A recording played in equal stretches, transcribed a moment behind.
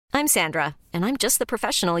I'm Sandra, and I'm just the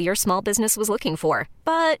professional your small business was looking for.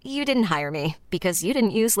 But you didn't hire me because you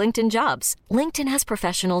didn't use LinkedIn Jobs. LinkedIn has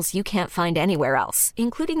professionals you can't find anywhere else,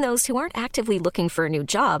 including those who aren't actively looking for a new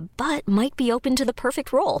job, but might be open to the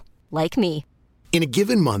perfect role, like me. In a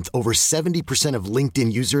given month, over 70% of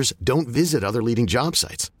LinkedIn users don't visit other leading job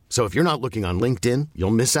sites. So if you're not looking on LinkedIn,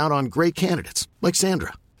 you'll miss out on great candidates like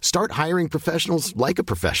Sandra. Start hiring professionals like a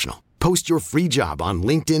professional. Post your free job on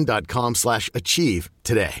linkedin.com/achieve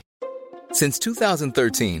today. Since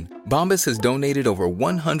 2013, Bombas has donated over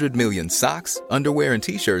 100 million socks, underwear, and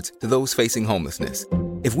T-shirts to those facing homelessness.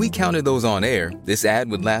 If we counted those on air, this ad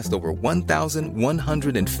would last over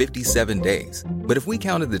 1,157 days. But if we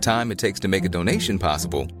counted the time it takes to make a donation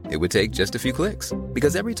possible, it would take just a few clicks.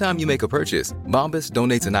 Because every time you make a purchase, Bombas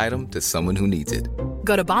donates an item to someone who needs it.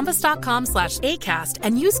 Go to bombas.com/ACAST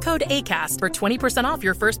and use code ACAST for 20% off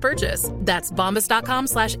your first purchase. That's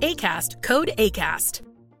bombas.com/ACAST, code ACAST.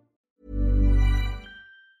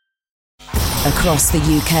 Across the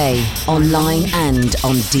UK, online and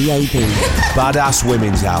on DAB. Badass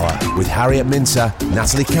Women's Hour with Harriet Minter,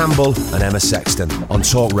 Natalie Campbell and Emma Sexton on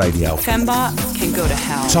Talk Radio. Femba can go to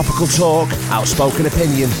hell. Topical talk, outspoken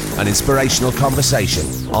opinion and inspirational conversation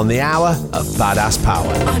on the hour of Badass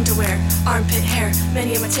Power. Underwear, armpit hair,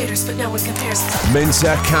 many imitators but no one compares.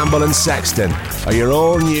 Minter, Campbell and Sexton are your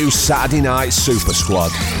all-new Saturday night super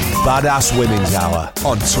squad. Badass Women's Hour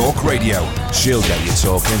on Talk Radio. She'll get you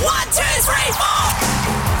talking. 1, 2, 3, 4!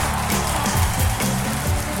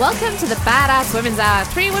 Welcome to the Badass Women's Hour.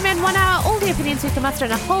 3 women, 1 hour, all the opinions we can muster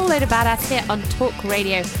and a whole load of badass here on Talk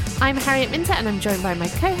Radio. I'm Harriet Minter and I'm joined by my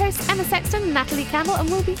co-hosts Emma Sexton and Natalie Campbell, and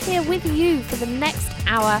we'll be here with you for the next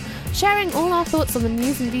hour, sharing all our thoughts on the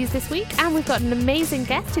news and views this week. And we've got an amazing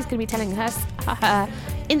guest who's going to be telling us her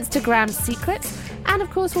Instagram secrets. And of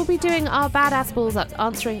course, we'll be doing our Badass Balls Up,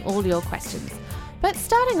 answering all your questions. But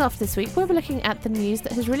starting off this week, we're looking at the news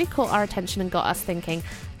that has really caught our attention and got us thinking.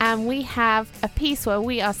 And we have a piece where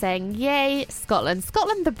we are saying, yay, Scotland.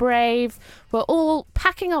 Scotland the brave. We're all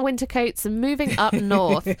packing our winter coats and moving up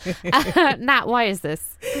north. Nat, why is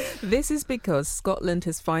this? This is because Scotland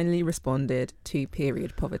has finally responded to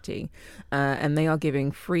period poverty. And they are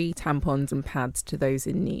giving free tampons and pads to those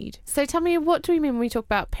in need. So tell me, what do we mean when we talk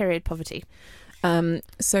about period poverty?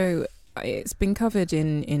 So it's been covered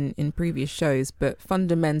in previous shows, but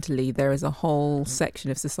fundamentally there is a whole section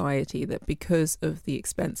of society that, because of the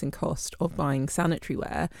expense and cost of buying sanitary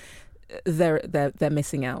ware, they're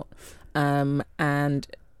missing out. And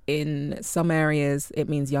in some areas it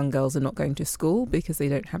means young girls are not going to school because they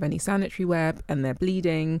don't have any sanitary ware and they're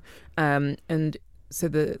bleeding. And so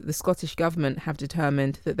the Scottish government have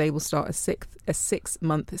determined that they will start a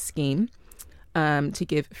 6-month scheme to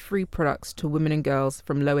give free products to women and girls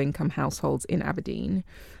from low-income households in Aberdeen.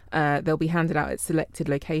 They'll be handed out at selected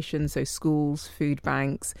locations, so schools, food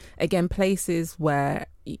banks, again, places where,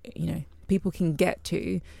 people can get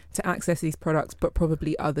to access these products, but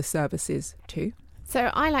probably other services too. So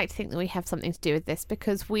I like to think that we have something to do with this,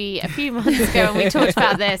 because a few months ago when we talked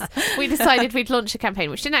about this, we decided we'd launch a campaign,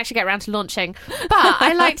 which didn't actually get around to launching. But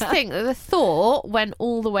I like to think that the thought went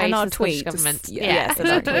all the way to the Scottish government. Yes,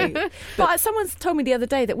 exactly. But someone's told me the other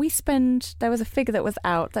day that there was a figure that was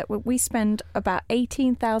out, that we spend about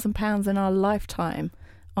 £18,000 in our lifetime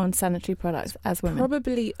on sanitary products as women.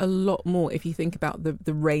 Probably a lot more if you think about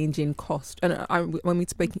the range in cost. And when we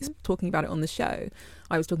were talking about it on the show,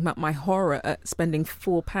 I was talking about my horror at spending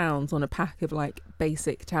 £4 on a pack of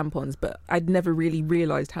basic tampons, but I'd never really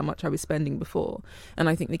realised how much I was spending before. And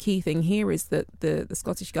I think the key thing here is that the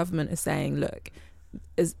Scottish government is saying, look,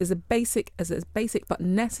 as a basic but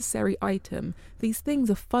necessary item, these things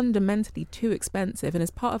are fundamentally too expensive, and as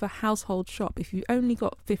part of a household shop, if you've only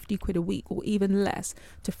got 50 quid a week or even less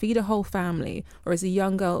to feed a whole family, or as a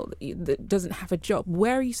young girl that doesn't have a job,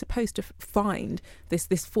 where are you supposed to find this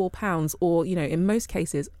 £4, or in most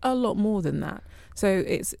cases a lot more than that? So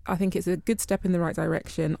I think it's a good step in the right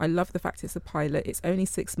direction. I love the fact it's a pilot. It's only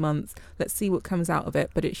 6 months. Let's see what comes out of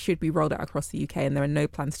it, but it should be rolled out across the UK, and there are no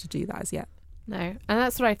plans to do that as yet. No, and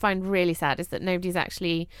that's what I find really sad, is that nobody's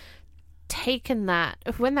actually taken that.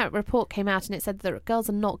 When that report came out and it said that girls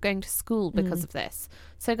are not going to school because of this,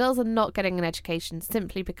 so girls are not getting an education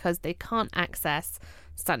simply because they can't access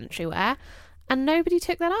sanitary ware, and nobody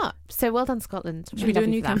took that up. So well done, Scotland. Should we do a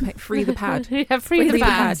new campaign? Free the pad. Yeah, free the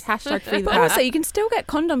pad. Hashtag free the But pad. also, you can still get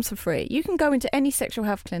condoms for free. You can go into any sexual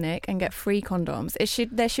health clinic and get free condoms.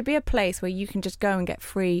 There should be a place where you can just go and get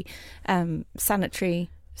free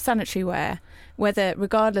sanitary wear, whether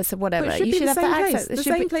regardless of whatever. But it you should have that access. The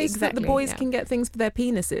same place that the boys can get things for their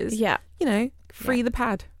penises. Yeah. Free the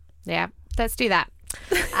pad. Yeah, let's do that.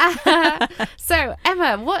 So,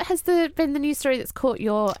 Emma, what has been the news story that's caught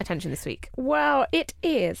your attention this week? Well, it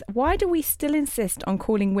is. Why do we still insist on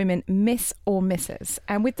calling women Miss or Mrs.?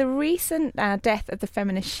 And with the recent death of the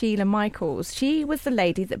feminist Sheila Michaels, she was the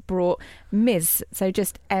lady that brought Ms., so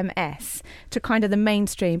just MS, to kind of the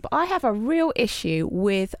mainstream. But I have a real issue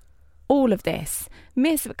with all of this.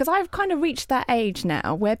 Miss, because I've kind of reached that age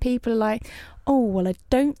now where people are like, oh, well, I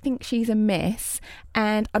don't think she's a miss,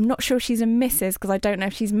 and I'm not sure she's a Mrs. because I don't know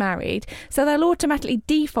if she's married. So they'll automatically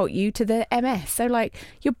default you to the MS. So like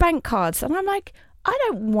your bank cards, and I'm like, I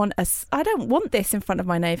don't want this in front of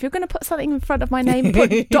my name. If you're going to put something in front of my name,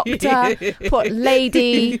 put doctor, put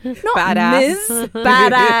lady, not Badass. Ms.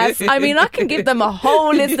 Badass. I mean, I can give them a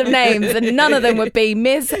whole list of names, and none of them would be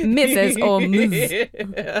Ms., Mrs. or Ms.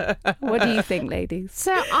 What do you think, ladies?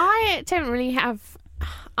 So I don't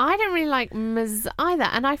really like Ms either,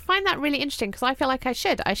 and I find that really interesting because I feel like I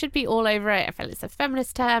should be all over it. I feel it's a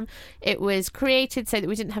feminist term. It was created so that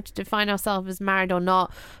we didn't have to define ourselves as married or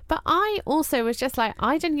not. But I also was just like,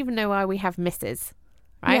 I don't even know why we have Mrs.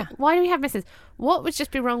 Right? Yeah. Why do we have Mrs.? What would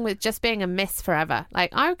just be wrong with just being a Miss forever? Like,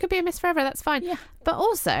 I could be a Miss forever, that's fine. Yeah. But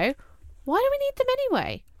also, why do we need them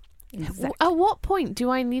anyway? Exactly. At what point do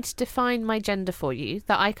I need to define my gender for you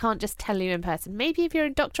that I can't just tell you in person? Maybe if you're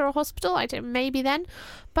in doctor or hospital, maybe then.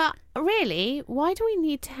 But really, why do we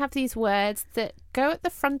need to have these words that go at the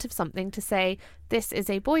front of something to say this is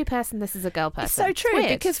a boy person, this is a girl person? It's so true,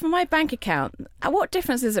 because for my bank account, what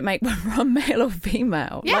difference does it make whether I'm male or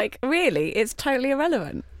female? Yeah. Like, really, it's totally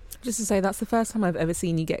irrelevant. Just to say, that's the first time I've ever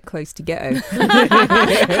seen you get close to ghetto.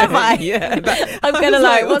 Have I? Yeah. I'm going to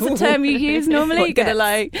like, what's the term you use normally? You're going to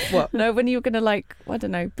like, what? No, when you're going to like, I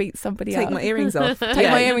don't know, beat somebody Take up. my earrings off.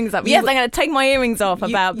 Take my earrings off. Yes, I'm going to take my earrings off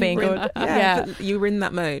about being good. Yeah. You were in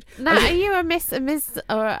that mode. Now, are you a Miss, or you're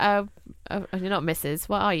not Mrs.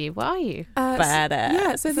 What are you? Badass.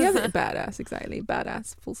 Yeah, so the other badass, exactly.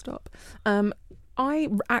 Badass, full stop. I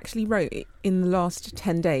actually wrote it in the last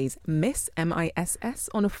 10 days, Miss, M-I-S-S,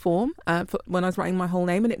 on a form when I was writing my whole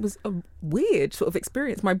name, and it was a weird sort of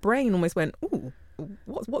experience. My brain almost went, ooh,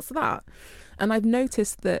 what's that? And I've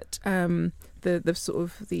noticed that the sort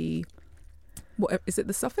of the, what is it,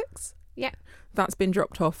 the suffix? Yeah. That's been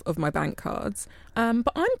dropped off of my bank cards.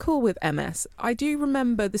 But I'm cool with MS. I do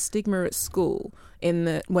remember the stigma at school in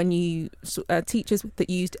that when you teachers that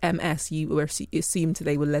used MS, you were assumed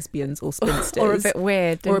they were lesbians or spinsters. Or a bit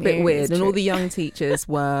weird. And all the young teachers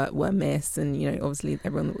were Miss, and you know, obviously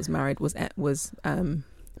everyone that was married was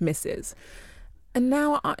Mrs. And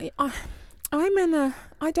now I'm in a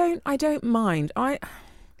I don't mind.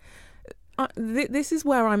 This is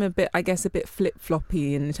where I'm a bit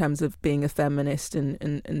flip-floppy in terms of being a feminist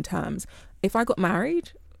in terms. If I got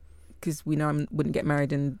married, because we know I wouldn't get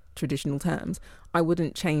married in traditional terms, I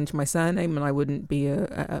wouldn't change my surname and I wouldn't be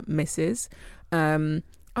a Mrs.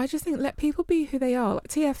 I just think let people be who they are. Like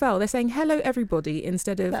TFL, they're saying hello everybody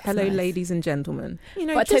instead of hello nice. Ladies and gentlemen. You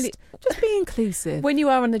know, just be inclusive. When you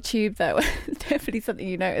are on the tube though, it's definitely something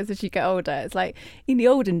you notice as you get older. It's like in the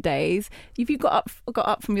olden days, if you got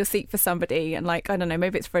up from your seat for somebody and like, I don't know,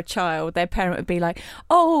 maybe it's for a child, their parent would be like,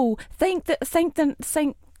 oh, thank the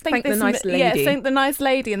nice lady. Yeah, thank the nice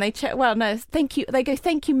lady. And they check, well, no, thank you. They go,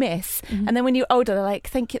 thank you, miss. Mm-hmm. And then when you're older, they're like,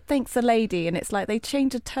 thanks the lady. And it's like they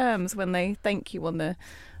change the terms when they thank you on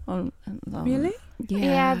Really?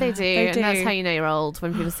 Yeah, they do. And that's how you know you're old,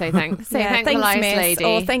 when people say thanks. Thanks, miss, lady.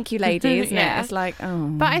 Or thank you, lady, isn't it? It's like, oh.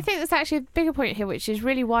 But I think there's actually a bigger point here, which is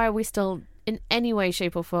really why are we still in any way,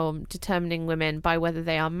 shape or form determining women by whether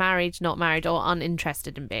they are married, not married, or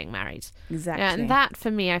uninterested in being married. Exactly. And that for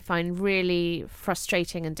me I find really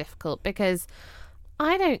frustrating and difficult, because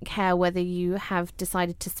I don't care whether you have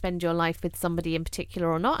decided to spend your life with somebody in particular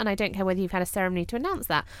or not, and I don't care whether you've had a ceremony to announce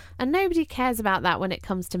that, and nobody cares about that when it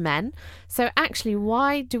comes to men. So actually,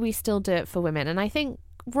 why do we still do it for women? And I think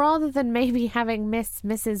rather than maybe having Miss,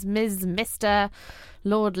 Mrs, Ms, Mr,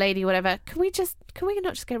 Lord, Lady, whatever, can we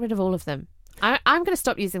not just get rid of all of them? I'm going to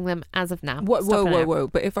stop using them as of now. Whoa.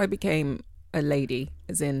 But if I became a lady,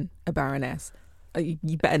 as in a baroness,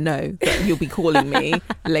 you better know that you'll be calling me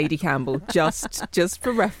Lady Campbell, just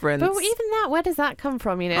for reference. But even that, where does that come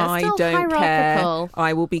from? You know, it's I still don't hierarchical. care.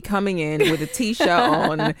 I will be coming in with a t-shirt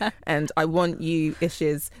on, and I want you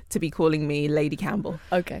ishes to be calling me Lady Campbell.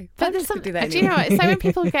 Okay, but there's do you know what? So when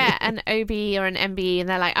people get an OB or an MB and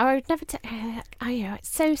they're like, "Oh, I would never," it's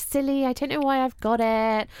so silly. I don't know why I've got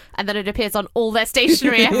it, and then it appears on all their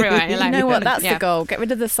stationery everywhere. You're like, you know what? That's the goal. Get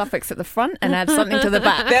rid of the suffix at the front and add something to the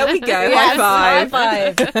back. There we go. High five.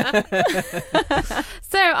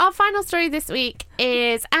 So our final story this week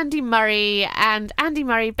is Andy Murray, and Andy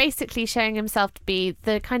Murray basically showing himself to be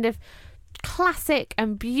the kind of classic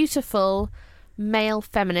and beautiful male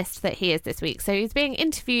feminist that he is this week. So he's being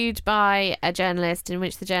interviewed by a journalist, in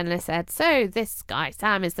which the journalist said, so this guy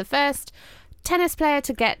Sam is the first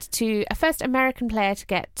first American player to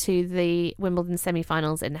get to the Wimbledon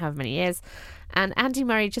semi-finals in however many years. And Andy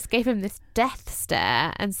Murray just gave him this death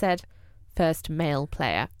stare and said, first male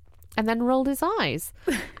player, and then rolled his eyes.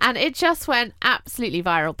 And it just went absolutely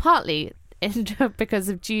viral, partly because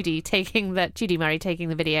of Judy Murray taking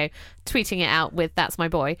the video, tweeting it out with "That's my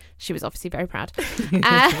boy." She was obviously very proud.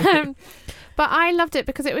 But I loved it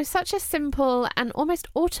because it was such a simple and almost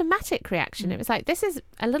automatic reaction. It was like, this is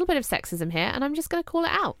a little bit of sexism here, and I'm just going to call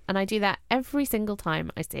it out. And I do that every single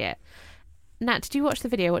time I see it. Nat, did you watch the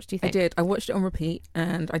video? What did you think? I did. I watched it on repeat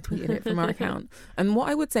and I tweeted it from our account. And what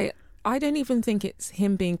I would say, I don't even think it's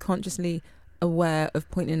him being consciously aware of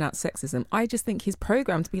pointing out sexism. I just think his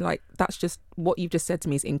programme to be like, that's just what you've just said to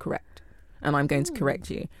me is incorrect and I'm going to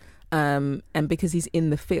correct you. And because he's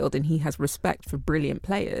in the field and he has respect for brilliant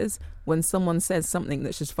players, when someone says something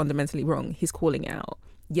that's just fundamentally wrong, he's calling it out.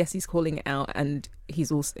 Yes, he's calling it out, and he's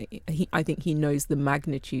also, I think he knows the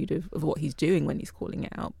magnitude of what he's doing when he's calling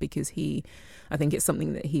it out, because I think it's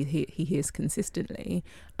something that he hears consistently.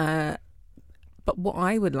 But what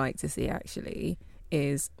I would like to see actually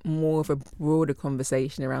is more of a broader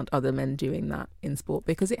conversation around other men doing that in sport,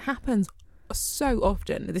 because it happens so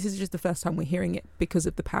often. This is just the first time we're hearing it because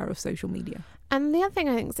of the power of social media. And the other thing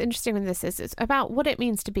I think is interesting with this is it's about what it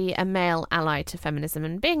means to be a male ally to feminism.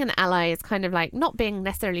 And being an ally is kind of like not being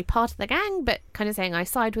necessarily part of the gang, but kind of saying I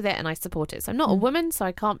side with it and I support it. So I'm not a woman, so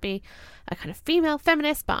I can't be a kind of female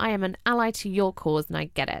feminist, but I am an ally to your cause and I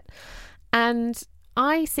get it. And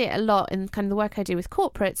I see it a lot in kind of the work I do with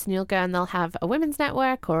corporates, and you'll go and they'll have a women's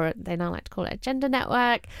network, or they now like to call it a gender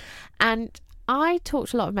network. And I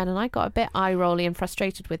talked to a lot of men and I got a bit eye-rolly and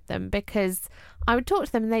frustrated with them, because I would talk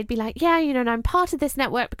to them and they'd be like, yeah, and I'm part of this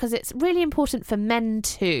network because it's really important for men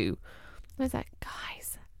too. I was like,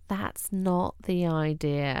 guys, that's not the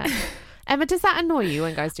idea. Emma, does that annoy you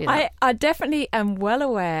when guys do that? I definitely am well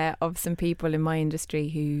aware of some people in my industry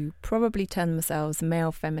who probably term themselves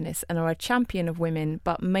male feminists and are a champion of women,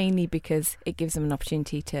 but mainly because it gives them an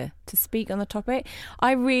opportunity to speak on the topic.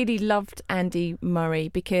 I really loved Andy Murray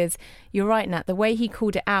because you're right, Nat, the way he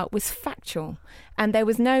called it out was factual. And there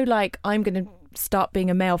was no like, I'm going to start being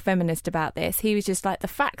a male feminist about this. He was just like, the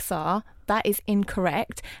facts are that is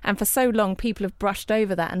incorrect, and for so long people have brushed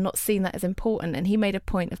over that and not seen that as important, and he made a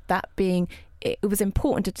point of that being, it was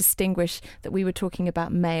important to distinguish that we were talking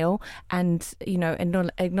about male and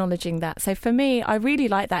acknowledging that. So for me, I really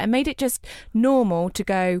like that. It made it just normal to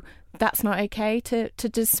go, that's not okay to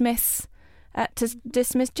dismiss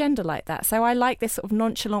gender like that. So I like this sort of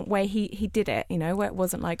nonchalant way he did it, where it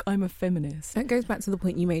wasn't like, I'm a feminist. That goes back to the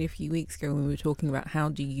point you made a few weeks ago when we were talking about how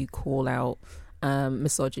do you call out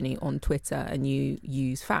misogyny on Twitter and you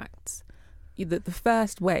use facts. The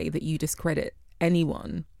first way that you discredit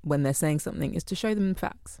anyone when they're saying something is to show them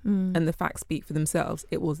facts, and the facts speak for themselves.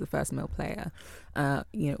 It was the first male player.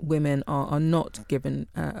 Women are not given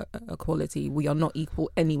equality. We are not equal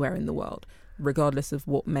anywhere in the world, regardless of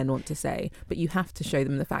what men want to say, but you have to show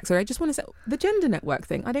them the facts. So I just want to say, the gender network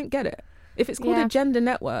thing, I don't get it. If it's called a gender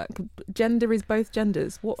network, gender is both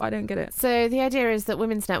genders. What? I don't get it. So the idea is that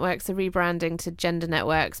women's networks are rebranding to gender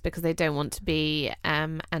networks because they don't want to be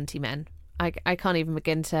anti-men. I can't even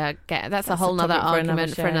begin to get... That's a whole other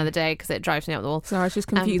argument for another day, because it drives me up the wall. So I was just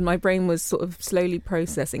confused. My brain was sort of slowly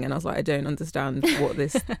processing and I was like, I don't understand what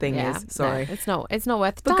this thing is. Sorry. No, it's not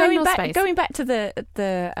worth but time or space. Going back to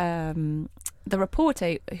the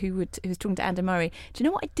reporter who was talking to Andy Murray, do you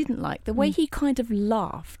know what I didn't like? The way he kind of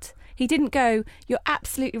laughed. He didn't go, you're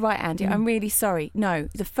absolutely right, Andy, I'm really sorry. No,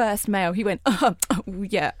 the first male, he went,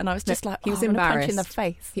 yeah. And I was just he was embarrassed. Punch in the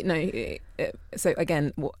face. So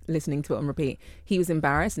again, listening to it on repeat, he was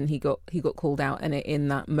embarrassed and he got called out. And in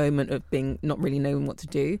that moment of being not really knowing what to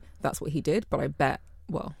do, that's what he did. But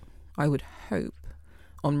I would hope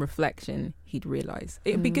on reflection he'd realise.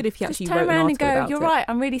 It'd be good if he actually just turn wrote an around article and go, about you're it. right,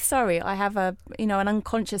 I'm really sorry. I have an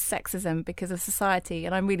unconscious sexism because of society,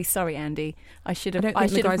 and I'm really sorry, Andy. I should have. I don't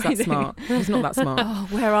think the guy's that smart. He's not that smart. Oh,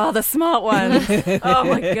 where are the smart ones? Oh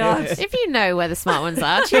my gosh! If you know where the smart ones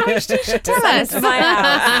are, you should tell us. My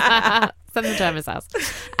house. Send them to Emma's house.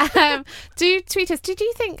 Do tweet us. Did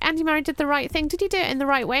you think Andy Murray did the right thing? Did he do it in the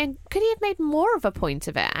right way? And could he have made more of a point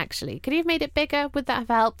of it, actually? Could he have made it bigger? Would that have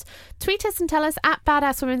helped? Tweet us and tell us at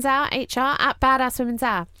Badass Women's Hour, HR at Badass Women's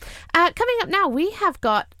Hour. Coming up now, we have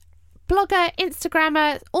got blogger,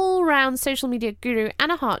 Instagrammer, all-round social media guru,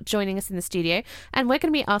 Anna Hart, joining us in the studio. And we're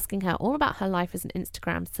going to be asking her all about her life as an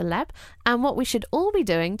Instagram celeb and what we should all be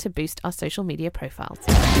doing to boost our social media profiles.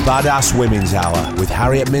 Badass Women's Hour with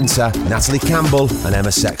Harriet Minter, Natalie Campbell and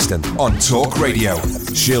Emma Sexton on Talk Radio.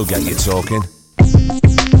 She'll get you talking.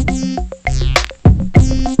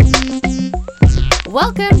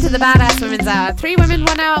 Welcome to the Badass Women's Hour. 3 women,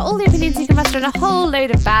 1 hour, all the opinions you can muster and a whole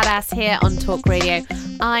load of badass here on Talk Radio.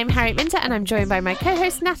 I'm Harriet Minter and I'm joined by my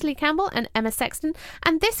co-hosts Natalie Campbell and Emma Sexton.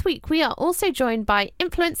 And this week we are also joined by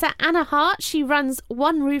influencer Anna Hart. She runs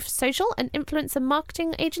One Roof Social, an influencer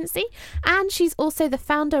marketing agency. And she's also the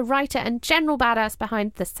founder, writer and general badass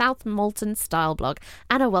behind the South Molton Style blog.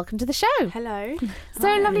 Anna, welcome to the show. Hello.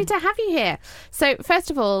 So lovely to have you here. So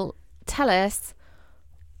first of all, tell us,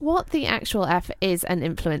 what the actual F is an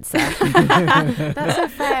influencer? That's a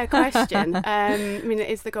fair question. I mean, it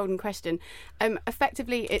is the golden question.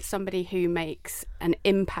 Effectively, it's somebody who makes an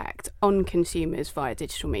impact on consumers via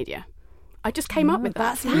digital media. I just came up with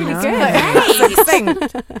that. That's really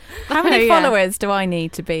good. How many followers do I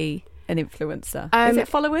need to be an influencer? Is it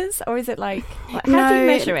followers or is it like how do you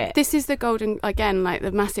measure it? This is the golden, again, like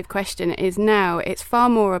the massive question is now it's far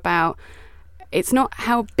more about, it's not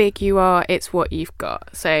how big you are, it's what you've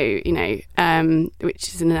got. So, you know, which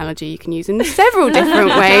is an analogy you can use in several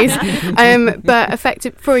different ways. But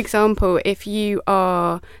effective, for example, if you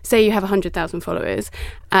are, say you have 100,000 followers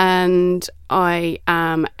and I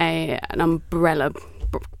am an umbrella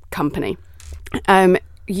company,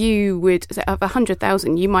 you would, so of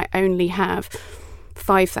 100,000, you might only have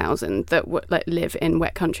 5,000 that live in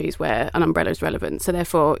wet countries where an umbrella is relevant. So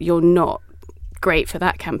therefore, you're not great for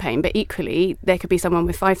that campaign, but equally there could be someone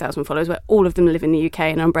with 5,000 followers where all of them live in the UK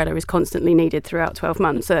and umbrella is constantly needed throughout 12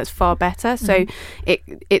 months, so that's far better. So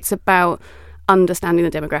it's about understanding the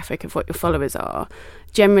demographic of what your followers are.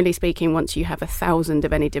 Generally speaking, once you have 1,000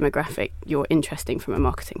 of any demographic, you're interesting from a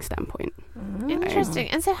marketing standpoint. Interesting.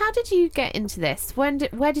 And so how did you get into this? Where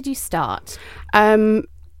did you start? I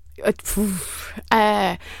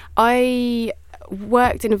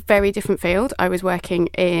worked in a very different field. I was working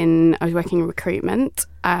in recruitment,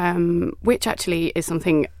 which actually is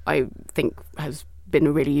something I think has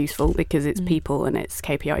been really useful because it's people and it's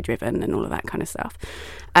KPI driven and all of that kind of stuff.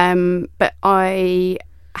 But I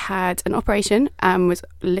had an operation and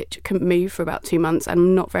couldn't move for about 2 months.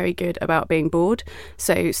 I'm not very good about being bored,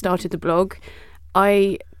 so started the blog.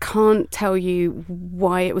 I can't tell you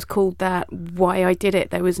why it was called that, why I did it.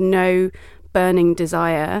 There was no burning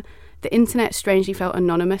desire. The internet strangely felt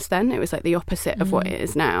anonymous then. It was like the opposite of what it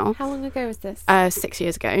is now. How long ago was this? 6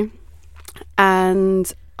 years ago.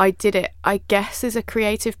 And I did it, I guess, as a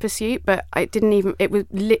creative pursuit, but it was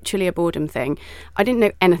literally a boredom thing. I didn't know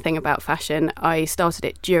anything about fashion. I started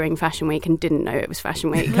it during Fashion Week and didn't know it was Fashion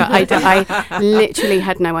Week. I literally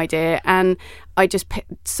had no idea. And I just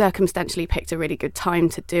circumstantially picked a really good time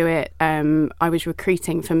to do it. I was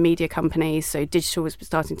recruiting for media companies, so digital was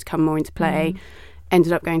starting to come more into play.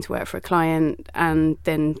 Ended up going to work for a client, and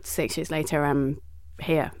then 6 years later I'm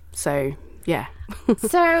here. So yeah.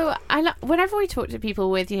 So whenever we talk to people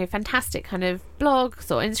with, you know, fantastic kind of blogs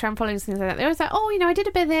or Instagram followings, things like that, they're always like, oh, you know, I did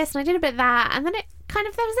a bit of this and I did a bit of that, and then it kind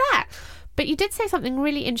of, there was that. But you did say something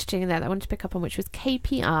really interesting in there that I wanted to pick up on, which was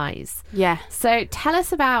KPIs. Yeah. So tell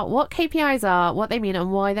us about what KPIs are, what they mean,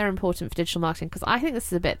 and why they're important for digital marketing, because I think this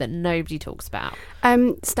is a bit that nobody talks about.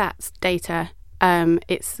 Stats, data.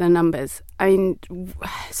 It's the numbers. I mean,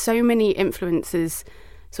 so many influencers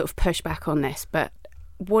sort of push back on this, but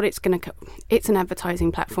what it's an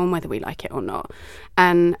advertising platform, whether we like it or not.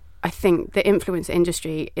 And I think the influencer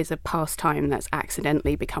industry is a pastime that's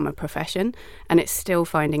accidentally become a profession, and it's still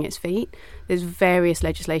finding its feet. There's various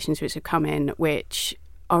legislations which have come in which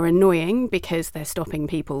are annoying because they're stopping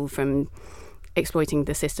people from exploiting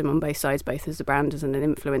the system on both sides, both as a brand and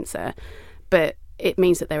an influencer. But it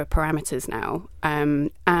means that there are parameters now,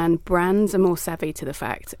 and brands are more savvy to the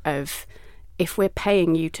fact of, if we're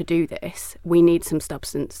paying you to do this, we need some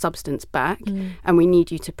substance back, and we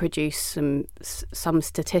need you to produce some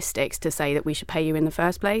statistics to say that we should pay you in the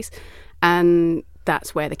first place. And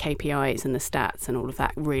that's where the KPIs and the stats and all of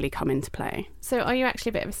that really come into play. So are you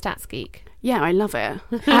actually a bit of a stats geek? Yeah, I love it.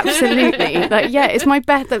 Absolutely. It's my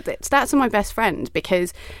best. Stats are my best friend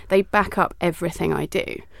because they back up everything I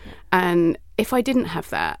do. And if I didn't have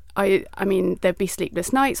that, I mean, there'd be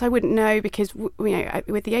sleepless nights. I wouldn't know because, you know,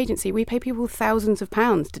 with the agency, we pay people thousands of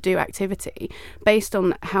pounds to do activity based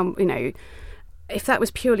on how, you know, if that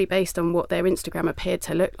was purely based on what their Instagram appeared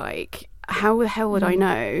to look like, how the hell would I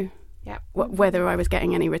know whether I was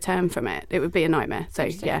getting any return from it. It would be a nightmare. So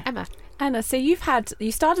yeah. Anna, so you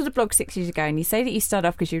started a blog 6 years ago, and you say that you started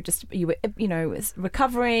off because you were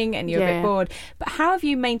recovering and you're a bit bored. But how have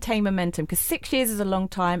you maintained momentum? Because 6 years is a long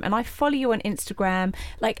time, and I follow you on Instagram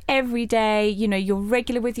like every day. You know, you're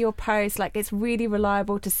regular with your posts. Like, it's really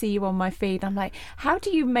reliable to see you on my feed. I'm like, how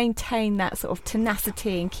do you maintain that sort of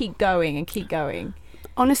tenacity and keep going and keep going?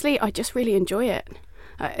 Honestly, I just really enjoy it.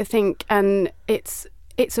 I think, and it's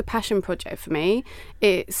a passion project for me.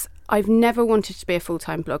 I've never wanted to be a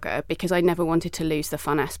full-time blogger because I never wanted to lose the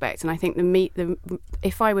fun aspect. And I think for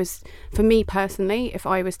me personally, if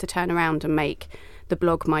I was to turn around and make the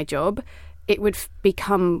blog my job, it would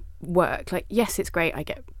become work. Like, yes, it's great. I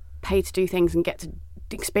get paid to do things and get to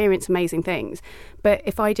experience amazing things. But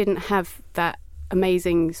if I didn't have that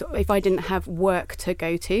if I didn't have work to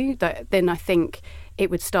go to, then I think it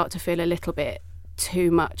would start to feel a little bit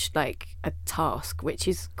too much like a task, which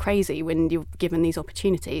is crazy when you're given these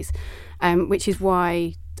opportunities, which is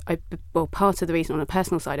why part of the reason on a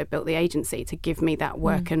personal side I built the agency, to give me that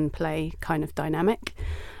work and play kind of dynamic,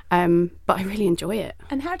 but I really enjoy it.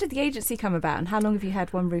 And how did the agency come about, and how long have you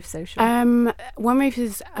had One Roof Social? One Roof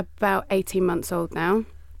is about 18 months old now.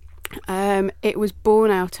 It was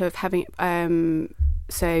born out of having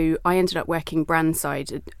so I ended up working brand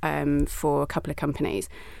side for a couple of companies,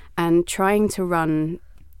 and trying to run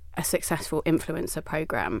a successful influencer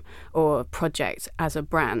program or project as a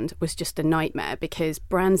brand was just a nightmare, because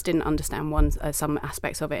brands didn't understand some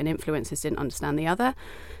aspects of it and influencers didn't understand the other.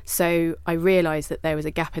 So I realised that there was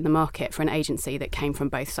a gap in the market for an agency that came from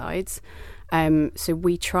both sides. So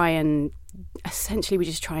we just try and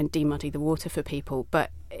demuddy the water for people,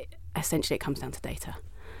 but essentially it comes down to data.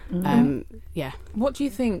 What do you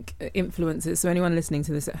think influencers, so anyone listening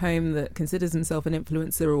to this at home that considers himself an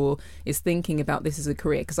influencer or is thinking about this as a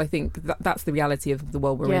career, because I think that's the reality of the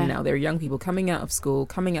world we're in now. There are young people coming out of school,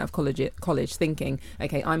 coming out of college thinking,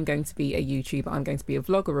 okay, I'm going to be a YouTuber, I'm going to be a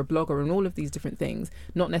vlogger, a blogger, and all of these different things,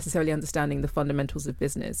 not necessarily understanding the fundamentals of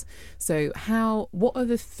business. So what are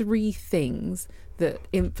the 3 things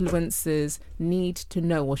that influencers need to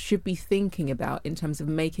know or should be thinking about in terms of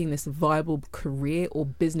making this a viable career or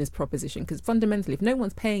business proposition? Because fundamentally, if no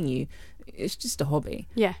one's paying you, it's just a hobby.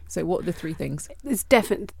 Yeah. So what are the 3 things? There's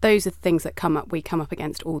those are things that we come up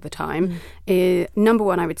against all the time. Number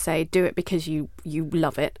 1, I would say, do it because you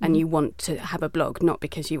love it and you want to have a blog, not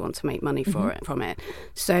because you want to make money from it.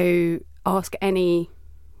 So ask anybody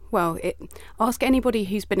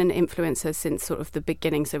who's been an influencer since sort of the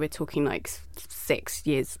beginning. So we're talking like 6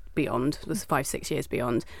 years beyond, 5-6 years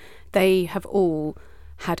beyond. They have all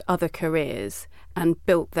had other careers and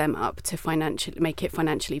built them up to make it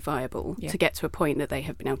financially viable to get to a point that they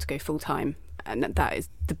have been able to go full time. And that is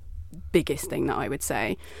the biggest thing that I would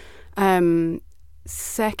say.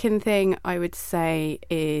 Second thing I would say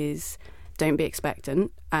is don't be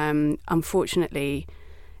expectant. Unfortunately,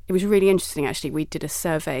 it was really interesting, actually. We did a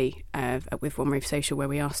survey with One Roof Social where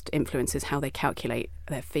we asked influencers how they calculate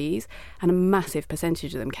their fees, and a massive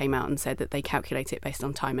percentage of them came out and said that they calculate it based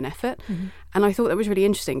on time and effort. And I thought that was really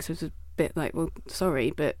interesting. So it was a bit like, well,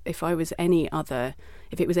 sorry, but if it was any other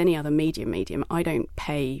medium, I don't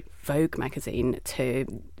pay Vogue magazine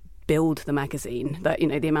to build the magazine, that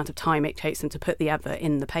the amount of time it takes them to put the advert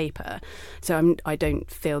in the paper. So I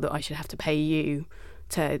don't feel that I should have to pay you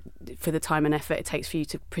for the time and effort it takes for you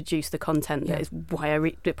to produce the content that is why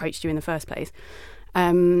I approached you in the first place.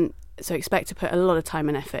 So expect to put a lot of time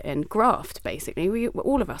and effort in. Graft, basically.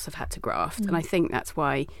 All of us have had to graft, and I think that's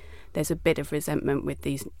why there's a bit of resentment with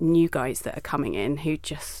these new guys that are coming in who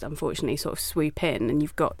just unfortunately sort of swoop in, and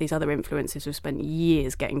you've got these other influencers who've spent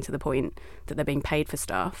years getting to the point that they're being paid for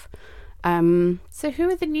stuff. So who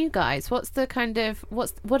are the new guys? What are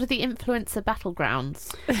the influencer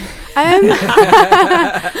battlegrounds?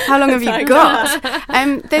 How long have you got?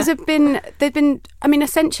 There's been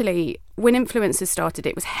essentially when influencers started,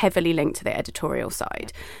 it was heavily linked to the editorial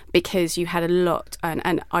side, because you had a lot,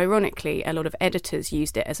 and ironically a lot of editors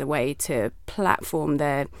used it as a way to platform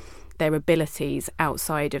their abilities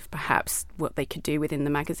outside of perhaps what they could do within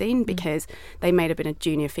the magazine, because they may have been a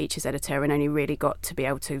junior features editor and only really got to be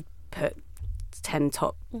able to put 10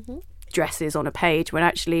 top dresses on a page when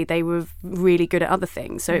actually they were really good at other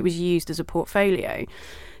things. So it was used as a portfolio.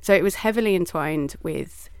 So it was heavily entwined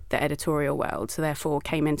with the editorial world, so therefore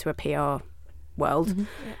came into a PR world.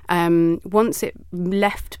 Once it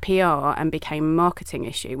left PR and became a marketing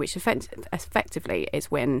issue, which effectively is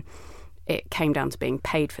when it came down to being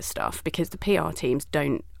paid for stuff, because the PR teams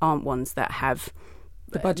aren't ones that have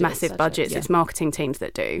massive budgets. It's marketing teams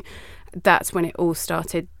that do. That's when it all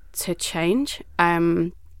started to change.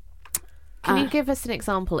 Can you give us an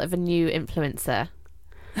example of a new influencer?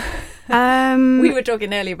 We were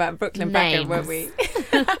talking earlier about Brooklyn Beckham, weren't we?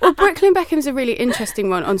 Well, Brooklyn Beckham's a really interesting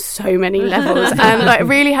one on so many levels, and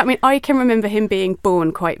I can remember him being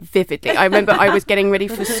born quite vividly. I remember I was getting ready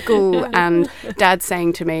for school, and Dad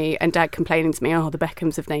saying to me, and Dad complaining to me, "Oh, the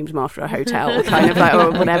Beckhams have named him after a hotel," kind of like,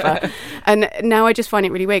 or whatever. And now I just find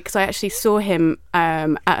it really weird because I actually saw him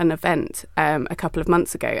at an event a couple of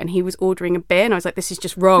months ago, and he was ordering a beer, and I was like, "This is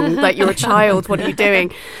just wrong. Like, you're a child. What are you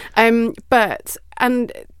doing?"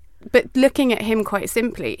 But looking at him quite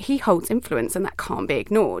simply, he holds influence, and that can't be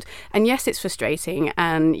ignored. And yes, it's frustrating,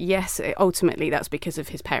 and yes, ultimately that's because of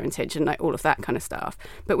his parentage and like all of that kind of stuff.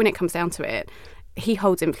 But when it comes down to it, he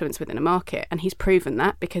holds influence within a market, and he's proven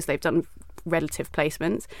that because they've done relative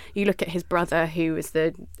placements. You look at his brother, who was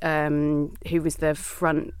the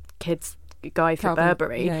front kids guy for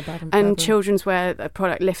Burberry, and children's wear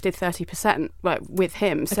product lifted 30% with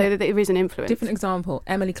him. So that there is an influence. Different example: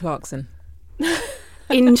 Emily Clarkson.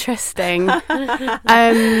 Interesting. No,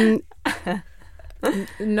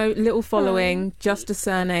 little following, just a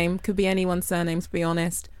surname. Could be anyone's surname, to be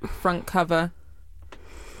honest. Front cover,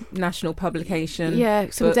 national publication. Yeah,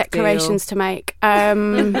 some declarations to make.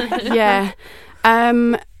 Yeah.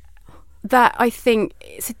 That I think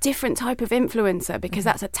it's a different type of influencer because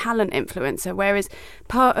that's a talent influencer, whereas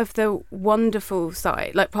part of the wonderful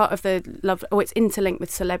side, like part of the love, it's interlinked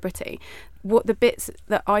with celebrity. What the bits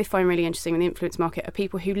that I find really interesting in the influence market are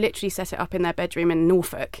people who literally set it up in their bedroom in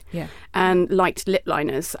Norfolk and liked lip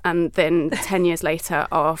liners, and then 10 years later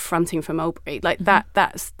are fronting for Mulberry. Like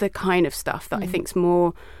that's the kind of stuff that I think is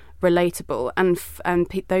more relatable, and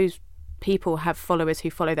those people have followers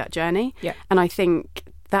who follow that journey. Yeah, and I think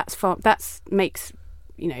makes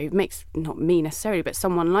not me necessarily, but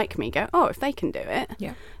someone like me go, oh, if they can do it,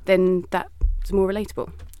 then that's more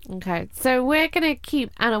relatable. Okay, so we're going to keep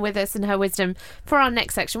Anna with us and her wisdom for our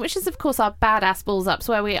next section, which is, of course, our Badass Balls Ups,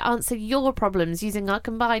 where we answer your problems using our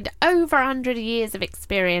combined over 100 years of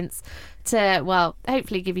experience to, well,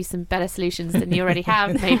 hopefully give you some better solutions than you already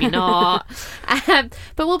have, maybe not. But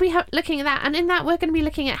we'll be looking at that, and in that we're going to be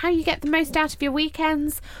looking at how you get the most out of your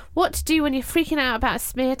weekends, what to do when you're freaking out about a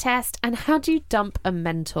smear test, and how do you dump a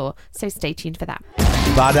mentor. So stay tuned for that.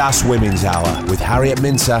 Badass Women's Hour with Harriet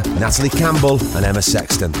Minter, Natalie Campbell and Emma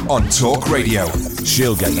Sexton on Talk Radio.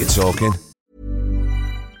 She'll get you talking.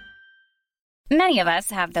 Many of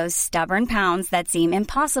us have those stubborn pounds that seem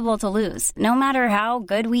impossible to lose, no matter how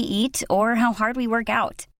good we eat or how hard we work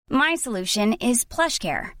out. My solution is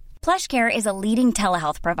PlushCare. PlushCare is a leading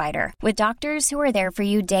telehealth provider with doctors who are there for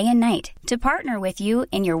you day and night to partner with you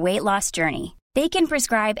in your weight loss journey. They can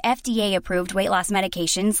prescribe FDA-approved weight loss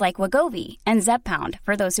medications like Wegovy and Zepbound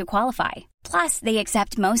for those who qualify. Plus, they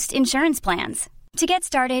accept most insurance plans. To get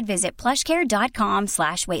started, visit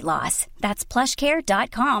plushcare.com/weightloss. That's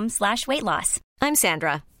plushcare.com/weightloss. I'm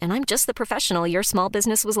Sandra, and I'm just the professional your small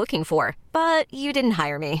business was looking for. But you didn't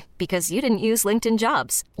hire me because you didn't use LinkedIn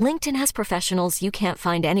Jobs. LinkedIn has professionals you can't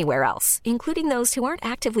find anywhere else, including those who aren't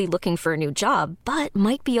actively looking for a new job, but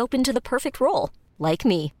might be open to the perfect role, like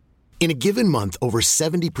me. In a given month, over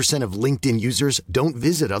 70% of LinkedIn users don't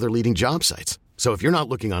visit other leading job sites. So if you're not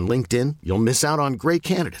looking on LinkedIn, you'll miss out on great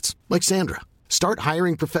candidates like Sandra. Start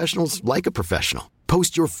hiring professionals like a professional.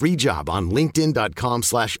 Post your free job on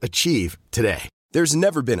linkedin.com/achieve today. There's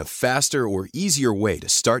never been a faster or easier way to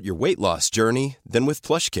start your weight loss journey than with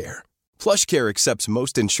PlushCare. PlushCare accepts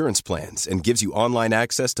most insurance plans and gives you online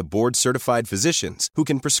access to board-certified physicians who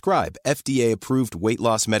can prescribe FDA-approved weight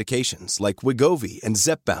loss medications like Wegovy and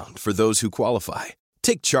Zepbound for those who qualify.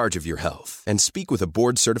 Take charge of your health and speak with a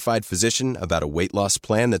board-certified physician about a weight loss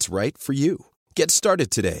plan that's right for you. Get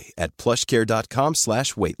started today at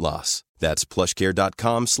plushcare.com/weightloss. That's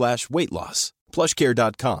plushcare.com/weightloss.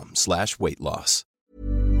 plushcare.com/weightloss.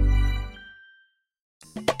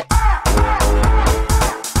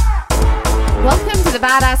 Welcome to the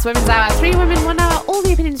Badass Women's Hour. 3 women, 1 hour, all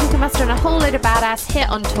the opinions you can muster and a whole load of badass here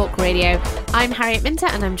on Talk Radio. I'm Harriet Minter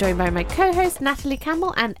and I'm joined by my co-host Natalie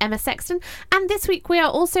Campbell and Emma Sexton. And this week we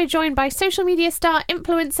are also joined by social media star,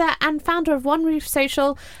 influencer and founder of One Roof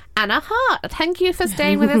Social, Anna Hart. Thank you for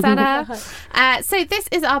staying with us, Anna. So this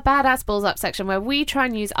is our Badass Balls Up section where we try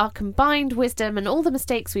and use our combined wisdom and all the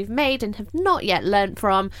mistakes we've made and have not yet learnt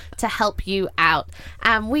from to help you out.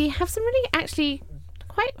 And we have some really actually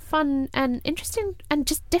quite fun and interesting and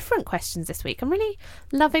just different questions this week. I'm really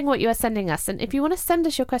loving what you are sending us, and if you want to send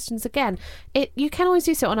us your questions again, you can always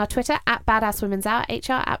do so on our Twitter at Badass Women's Hour,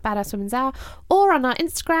 HR at Badass Women's Hour, or on our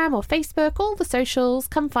Instagram or Facebook, all the socials.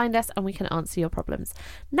 Come find us and we can answer your problems.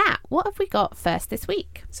 Nat, what have we got first this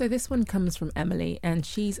week? So this one comes from Emily, and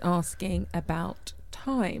she's asking about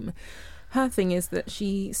time. her thing is that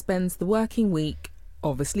she spends the working week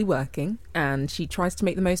obviously working, and she tries to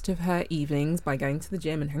make the most of her evenings by going to the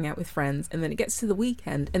gym and hanging out with friends, and then it gets to the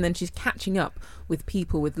weekend and then she's catching up with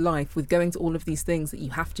people, with life, with going to all of these things that you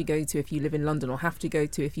have to go to if you live in London, or have to go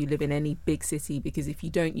to if you live in any big city, because if you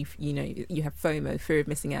don't, you have FOMO, fear of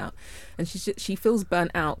missing out, and she feels burnt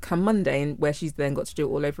out come Monday, and where she's then got to do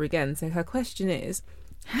it all over again. So her question is,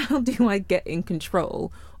 how do I get in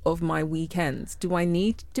control of my weekends? Do I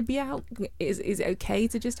need to be out? Is it okay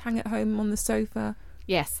to just hang at home on the sofa?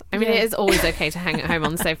 Yes. I mean, it is always okay to hang at home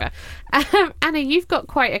on the sofa. Anna, you've got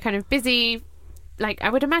quite a kind of busy, I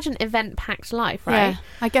would imagine, event-packed life, right? Yeah,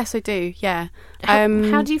 I guess I do, yeah.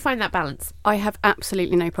 How do you find that balance? I have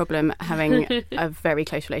absolutely no problem having a very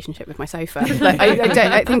close relationship with my sofa.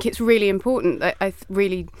 I think it's really important. I'm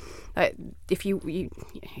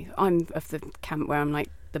of the camp where I'm like,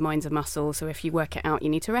 the mind's a muscle, so if you work it out, you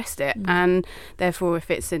need to rest it. And therefore,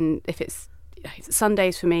 if it's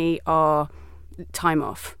Sundays for me are time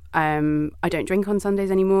off. I don't drink on Sundays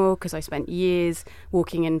anymore because I spent years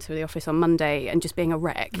walking into the office on Monday and just being a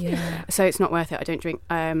wreck. Yeah. So it's not worth it. I don't drink.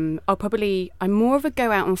 I'm more of a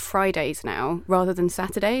go out on Fridays now rather than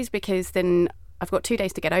Saturdays, because then I've got 2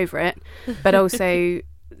 days to get over it. But also,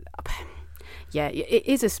 yeah, it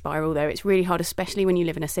is a spiral though. It's really hard, especially when you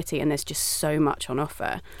live in a city and there's just so much on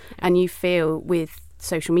offer. And you feel with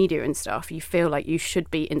social media and stuff, you feel like you should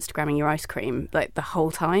be Instagramming your ice cream like the whole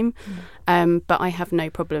time. But I have no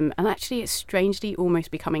problem, and actually it's strangely almost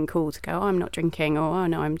becoming cool to go, oh, I'm not drinking, or oh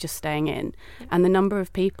no, I'm just staying in. And the number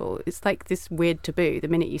of people, it's like this weird taboo. The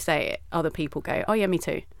minute you say it, other people go, oh yeah, me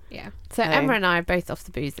too. Yeah. So Emma and I are both off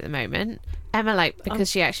the booze at the moment. Emma, because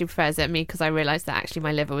she actually prefers it, me because I realised that actually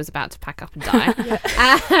my liver was about to pack up and die.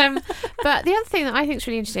 But the other thing that I think is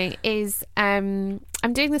really interesting is I'm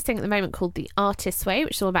doing this thing at the moment called the Artist's Way,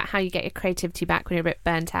 which is all about how you get your creativity back when you're a bit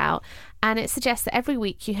burnt out. And it suggests that every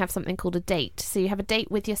week you have something called a date. So you have a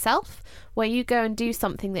date with yourself where you go and do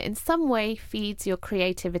something that in some way feeds your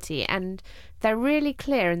creativity. And they're really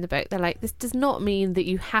clear in the book. They're like, this does not mean that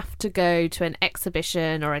you have to go to an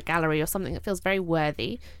exhibition or a gallery or something that feels very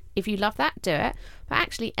worthy. If you love that, do it. But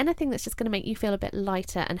actually, anything that's just going to make you feel a bit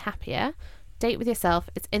lighter and happier, date with yourself.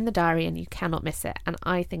 It's in the diary and you cannot miss it. And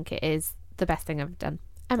I think it is the best thing I've done.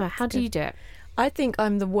 Emma, how do you do it? I think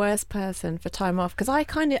I'm the worst person for time off, because I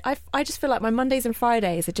just feel like my Mondays and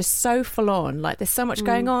Fridays are just so full on. Like, there's so much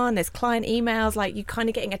going on. There's client emails, like you kind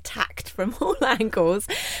of getting attacked from all angles.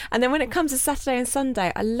 And then when it comes to Saturday and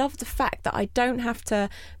Sunday, I love the fact that I don't have to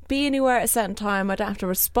be anywhere at a certain time. I don't have to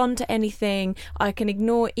respond to anything. I can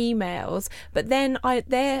ignore emails. But then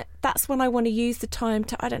that's when I want to use the time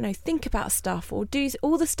to, I don't know, think about stuff or do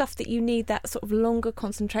all the stuff that you need that sort of longer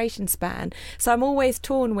concentration span. So I'm always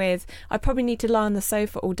torn with, I probably need to lie on the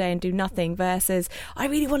sofa all day and do nothing, versus I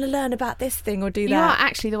really want to learn about this thing or do that. You are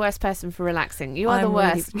actually the worst person for relaxing. You are the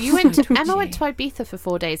worst. Really... Emma went to Ibiza for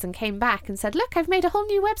 4 days and came back and said, look, I've made a whole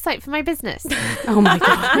new website for my business. Oh my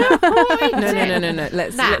God. No.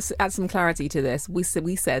 Let's add some clarity to this. We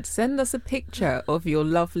said, send us a picture of your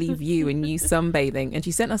lovely view and you sunbathing. And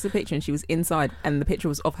she sent us a picture and she was inside and the picture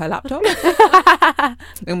was of her laptop.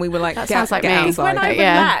 And we were like, that sounds like me. Outside. When I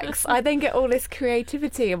relax, I then get all this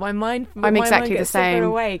creativity and my mind the same. Super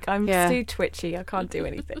awake. I'm too twitchy. I can't do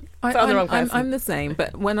anything. I'm the same.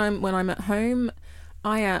 But when I'm at home,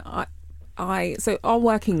 so our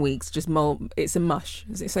working weeks just it's a mush.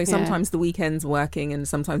 So sometimes the weekend's working and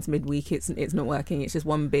sometimes midweek it's not working. It's just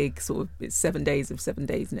one big sort of, it's 7 days of 7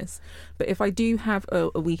 daysness. But if I do have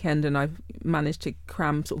a weekend and I've managed to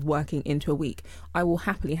cram sort of working into a week, I will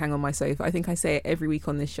happily hang on my sofa. I think I say it every week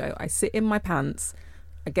on this show. I sit in my pants,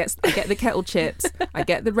 I get the kettle chips, I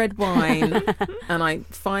get the red wine, and I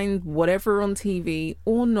find whatever on TV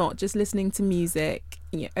or not, just listening to music.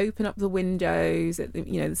 You open up the windows,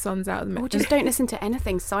 the sun's out of the... Or just don't listen to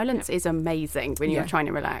anything. Silence is amazing when you're trying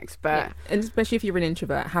to relax. But and especially if you're an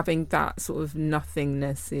introvert, having that sort of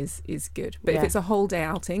nothingness is good. But if it's a whole day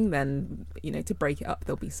outing, then, to break it up,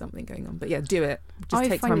 there'll be something going on. But yeah, do it. Just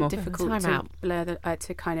take time off. I find it difficult to blur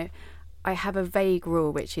to kind of... I have a vague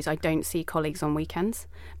rule, which is I don't see colleagues on weekends,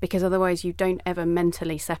 because otherwise you don't ever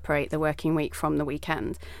mentally separate the working week from the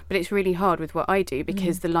weekend. But it's really hard with what I do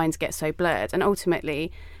because the lines get so blurred. And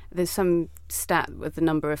ultimately, there's some stat with the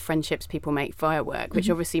number of friendships people make via work, which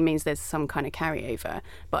obviously means there's some kind of carryover.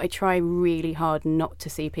 But I try really hard not to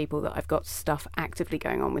see people that I've got stuff actively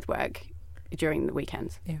going on with work during the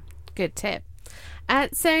weekends. Yeah, good tip.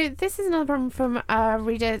 So this is another problem from a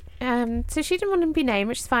reader. So she didn't want to be named,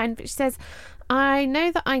 which is fine, but she says, I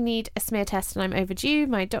know that I need a smear test and I'm overdue.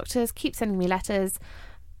 My doctors keep sending me letters.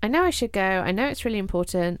 I know I should go. I know it's really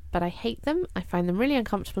important, but I hate them. I find them really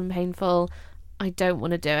uncomfortable and painful. I don't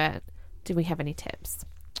want to do it. Do we have any tips?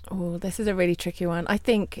 Oh, this is a really tricky one. I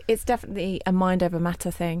think it's definitely a mind over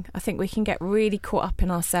matter thing. I think we can get really caught up in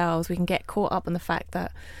ourselves. We can get caught up in the fact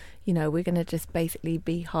that, you know, we're going to just basically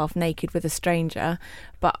be half naked with a stranger.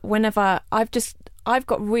 But whenever I've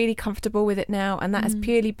got really comfortable with it now, and that has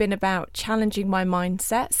purely been about challenging my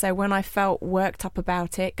mindset. So when I felt worked up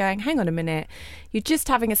about it, going, hang on a minute, you're just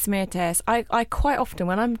having a smear test. I quite often,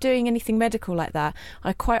 when I'm doing anything medical like that,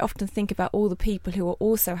 I quite often think about all the people who are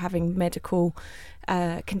also having medical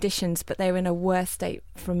conditions, but they're in a worse state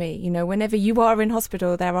from me. You know, whenever you are in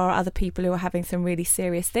hospital, there are other people who are having some really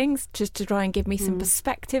serious things, just to try and give me some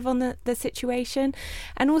perspective on the situation.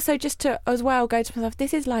 And also just to, as well, go to myself,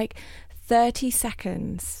 this is like 30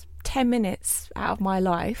 seconds, 10 minutes out of my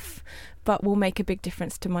life, but will make a big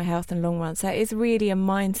difference to my health in the long run. So it is really a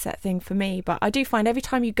mindset thing for me. But I do find every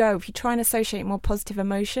time you go, if you try and associate more positive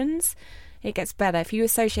emotions, it gets better. If you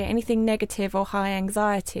associate anything negative or high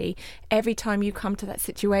anxiety, every time you come to that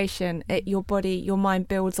situation, your body, your mind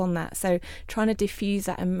builds on that. So trying to diffuse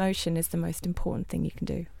that emotion is the most important thing you can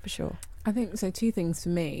do, for sure. I think so. Two things for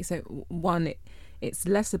me. So one, it's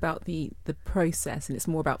less about the process and it's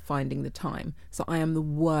more about finding the time. So I am the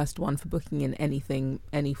worst one for booking in anything,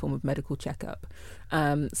 any form of medical checkup.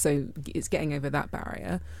 So it's getting over that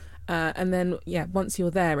barrier. And then, once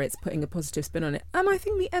you're there, it's putting a positive spin on it. And I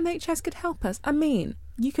think the NHS could help us. I mean,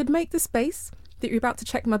 you could make the space that you're about to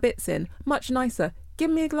check my bits in much nicer. Give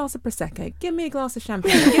me a glass of Prosecco. Give me a glass of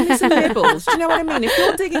champagne. Give me some nibbles. Do you know what I mean? If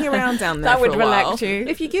you're digging around down there, that would for a relax while, you.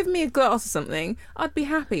 If you give me a glass of something, I'd be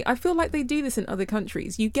happy. I feel like they do this in other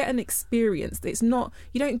countries. You get an experience. It's not.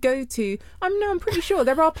 You don't go to. I'm pretty sure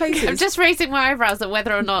there are places. I'm just raising my eyebrows at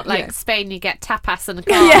whether or not, like Spain, you get tapas in a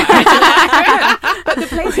car. But the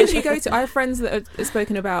places you go to, I have friends that have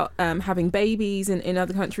spoken about having babies in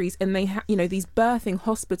other countries, and they these birthing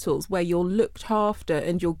hospitals where you're looked after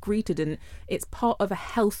and you're greeted, and it's part of a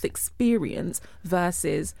health experience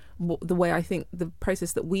versus the way I think the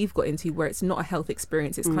process that we've got into, where it's not a health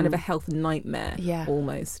experience, it's kind of a health nightmare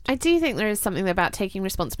almost. I do think there is something about taking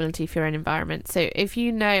responsibility for your own environment. So if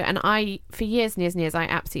you know, and I, for years and years and years, I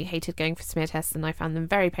absolutely hated going for smear tests, and I found them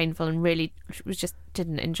very painful and really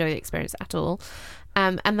didn't enjoy the experience at all.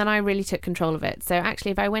 And then I really took control of it. So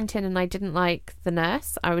actually, if I went in and I didn't like the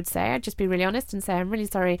nurse, I'd just be really honest and say, I'm really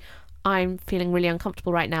sorry, I'm feeling really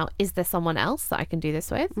uncomfortable right now. Is there someone else that I can do this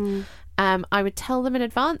with? I would tell them in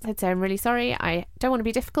advance. I'd say, I'm really sorry. I don't want to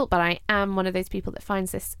be difficult, but I am one of those people that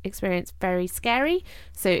finds this experience very scary.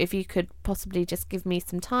 So if you could possibly just give me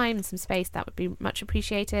some time and some space, that would be much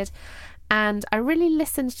appreciated. And I really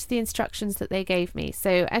listened to the instructions that they gave me.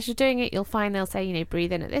 So as you're doing it, you'll find they'll say,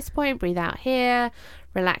 breathe in at this point, breathe out here,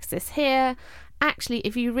 relax this here. Actually,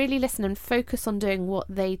 if you really listen and focus on doing what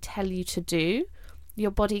they tell you to do,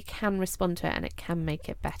 your body can respond to it and it can make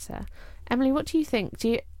it better. Emily, what do you think?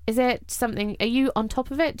 Is it something? Are you on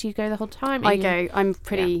top of it? Do you go the whole time? I'm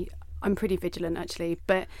pretty vigilant actually,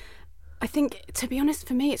 but I think, to be honest,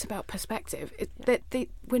 for me, it's about perspective.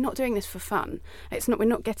 We're not doing this for fun. We're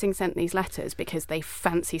not getting sent these letters because they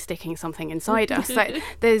fancy sticking something inside us.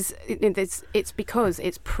 It's because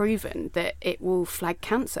it's proven that it will flag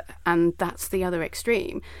cancer, and that's the other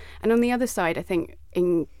extreme. And on the other side, I think,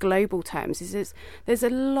 in global terms, there's a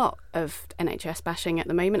lot of NHS bashing at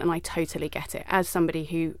the moment, and I totally get it. As somebody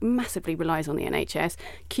who massively relies on the NHS,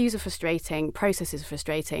 queues are frustrating, processes are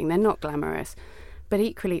frustrating, they're not glamorous. But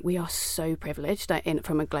equally, we are so privileged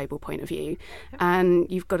from a global point of view. And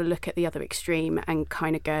you've got to look at the other extreme and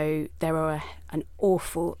kind of go, there are an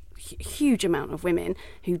awful, huge amount of women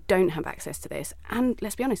who don't have access to this. And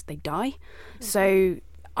let's be honest, they die. So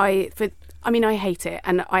I hate it,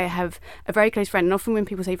 and I have a very close friend, and often when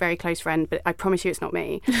people say very close friend, but I promise you it's not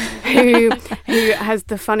me, who has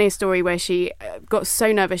the funniest story where she got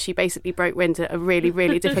so nervous she basically broke wind at a really,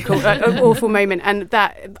 really difficult, awful moment, and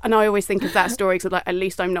I always think of that story because at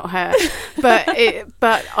least I'm not her, but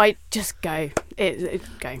I just go.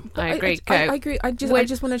 Go. I agree. Go. I agree. I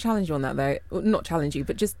just want to challenge you on that, though. Well, not challenge you,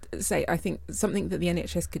 but just say I think something that the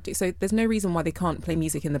NHS could do. So there's no reason why they can't play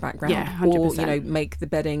music in the background, 100%. or make the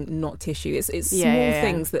bedding not tissue. It's small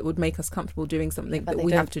things that would make us comfortable doing something that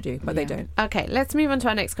we have to do, but they don't. Okay, let's move on to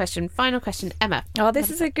our next question. Final question, Emma. Oh, this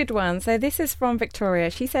is a good one. So this is from Victoria.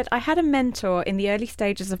 She said, I had a mentor in the early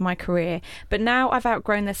stages of my career, but now I've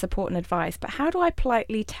outgrown their support and advice. But how do I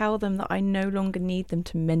politely tell them that I no longer need them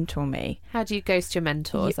to mentor me? How do you ghost your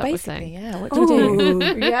mentor? Is that what we're saying? Yeah. What do you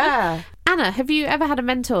do? Yeah. Anna, have you ever had a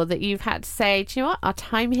mentor that you've had to say, do you know what? Our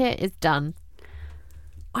time here is done.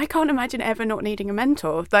 I can't imagine ever not needing a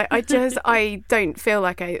mentor. Like, I don't feel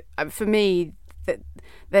like for me,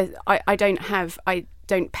 that I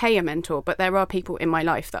don't pay a mentor, but there are people in my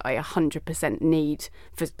life that I 100% need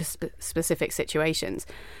for specific situations.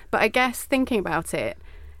 But I guess thinking about it,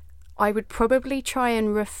 I would probably try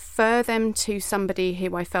and refer them to somebody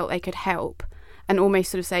who I felt they could help, and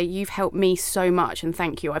almost sort of say, you've helped me so much and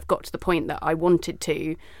thank you. I've got to the point that I wanted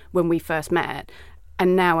to when we first met,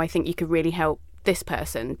 and now I think you could really help this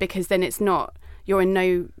person, because then it's not,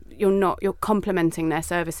 you're complementing their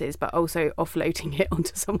services but also offloading it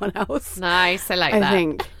onto someone else. Nice, I like that. I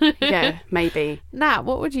think, yeah, maybe. Nat,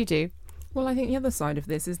 what would you do? Well, I think the other side of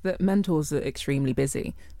this is that mentors are extremely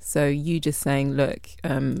busy. So you just saying, look,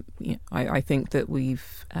 I think that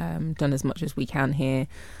we've done as much as we can here.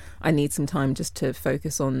 I need some time just to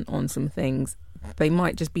focus on some things. They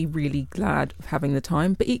might just be really glad of having the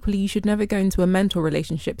time, but equally you should never go into a mentor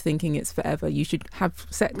relationship thinking it's forever. You should have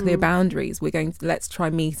set clear boundaries. Let's try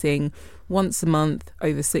meeting once a month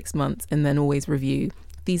over 6 months and then always review.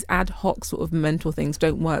 These ad hoc sort of mentor things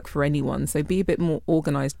don't work for anyone. So be a bit more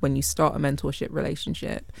organised when you start a mentorship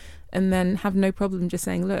relationship, and then have no problem just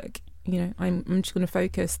saying, look, I'm just going to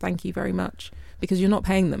focus. Thank you very much, because you're not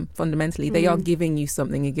paying them fundamentally. They are giving you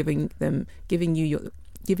something and giving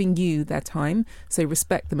you their time. So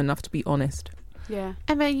respect them enough to be honest. Yeah.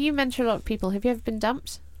 Emma, you mentor a lot of people. Have you ever been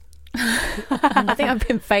dumped? I think I've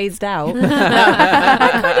been phased out.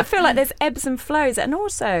 I kind of feel like there's ebbs and flows, and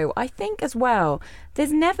also I think as well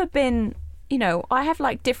there's never been, I have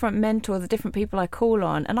like different mentors, different people I call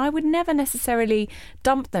on, and I would never necessarily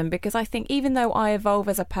dump them, because I think even though I evolve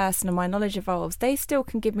as a person and my knowledge evolves, they still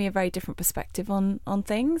can give me a very different perspective on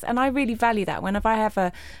things, and I really value that. Whenever I have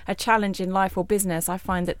a challenge in life or business, I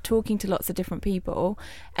find that talking to lots of different people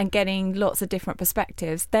and getting lots of different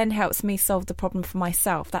perspectives then helps me solve the problem for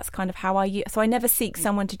myself. That's kind of how so I never seek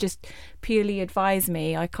someone to just purely advise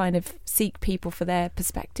me. I kind of seek people for their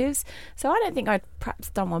perspectives. So I don't think I'd perhaps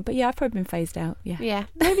done one, but yeah, I've probably been phased out. Yeah,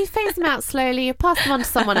 maybe phase them out slowly. You pass them on to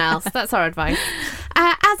someone else. That's our advice.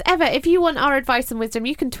 As ever, if you want our advice and wisdom,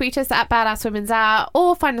 you can tweet us at Badass Women's Hour,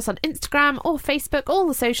 or find us on Instagram or Facebook, all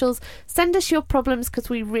the socials. Send us your problems, because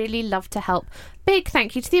we really love to help. Big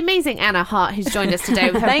thank you to the amazing Anna Hart, who's joined us today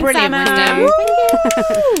with her Thanks, brilliant Anna.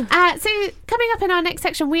 wisdom. So coming up in our next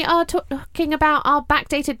section, we are talking about our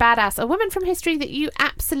backdated badass, a woman from history that you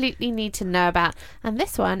absolutely need to know about. And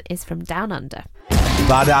this one is from Down Under.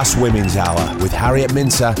 Badass Women's Hour with Harriet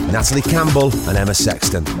Minter, Natalie Campbell and Emma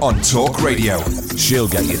Sexton on Talk Radio. She'll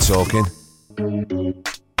get you talking.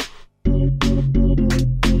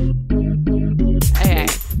 Okay.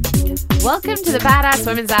 Welcome to the Badass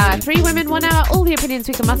Women's Hour. 3 women, 1 hour, all the opinions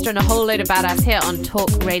we can muster, and a whole load of badass here on Talk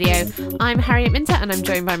Radio. I'm Harriet Minter, and I'm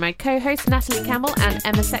joined by my co-hosts Natalie Campbell and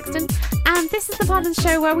Emma Sexton. And this is the part of the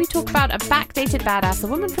show where we talk about a backdated badass, a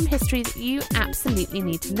woman from history that you absolutely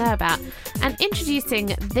need to know about. And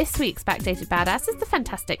introducing this week's backdated badass is the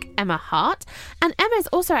fantastic Emma Hart. And Emma is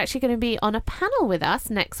also actually going to be on a panel with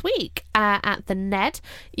us next week at the Ned.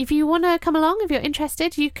 If you want to come along, if you're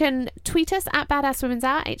interested, you can tweet us at Badass Women's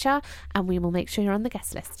Hour HR, and we will make sure you're on the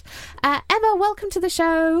guest list. Emma, welcome to the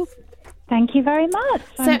show. Thank you very much.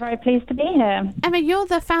 I'm very pleased to be here. Emma, you're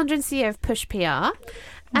the founder and CEO of Push PR.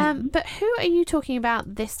 But who are you talking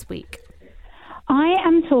about this week? I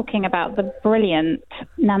am talking about the brilliant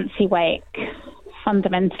Nancy Wake,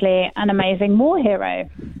 fundamentally an amazing war hero.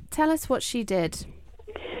 Tell us what she did.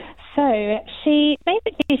 So she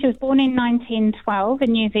was born in 1912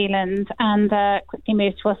 in New Zealand and quickly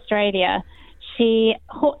moved to Australia. She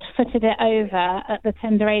hot-footed it over at the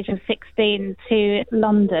tender age of 16 to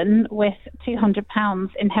London with £200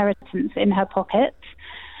 inheritance in her pocket,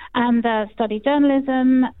 and studied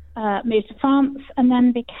journalism, moved to France, and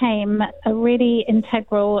then became a really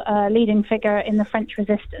integral leading figure in the French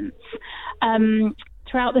resistance.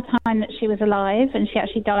 Throughout the time that she was alive, and she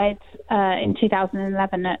actually died in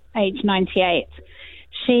 2011 at age 98,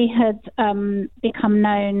 she had become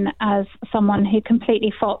known as someone who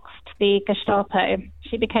completely foxed the Gestapo.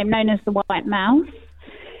 She became known as the White Mouse.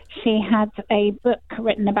 She had a book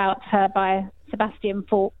written about her by Sebastian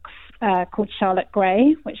Faulks called Charlotte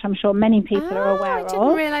Gray, which I'm sure many people are aware of. I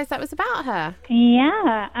didn't realise that was about her.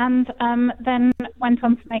 Yeah, and then went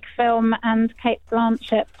on to make a film, and Cate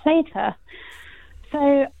Blanchett played her.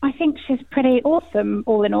 So I think she's pretty awesome,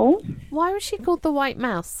 all in all. Why was she called the White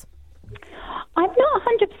Mouse? I'm not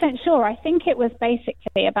 100% sure. I think it was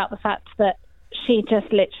basically about the fact that she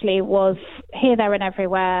just literally was here, there and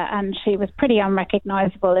everywhere, and she was pretty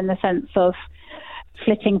unrecognisable in the sense of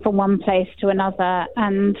flitting from one place to another.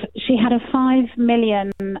 And she had a £5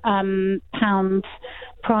 million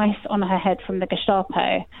price on her head from the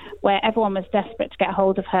Gestapo, where everyone was desperate to get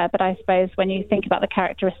hold of her. But I suppose when you think about the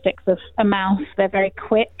characteristics of a mouse, they're very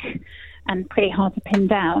quick and pretty hard to pin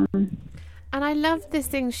down. And I love this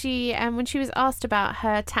thing. She, when she was asked about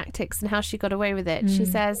her tactics and how she got away with it, she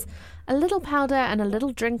says, "A little powder and a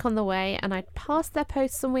little drink on the way, and I'd pass their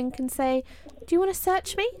posts and wink and say, 'Do you want to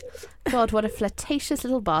search me?' God, what a flirtatious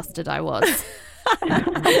little bastard I was."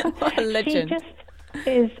 What a legend. She just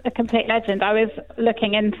is a complete legend. I was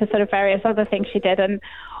looking into sort of various other things she did, and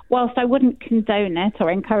whilst I wouldn't condone it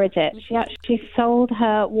or encourage it, she actually sold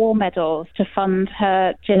her war medals to fund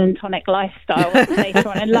her gin and tonic lifestyle later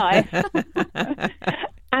on in life.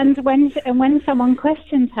 And when someone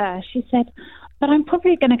questioned her, she said, "But I'm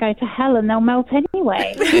probably going to go to hell and they'll melt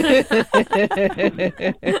anyway." So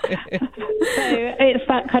it's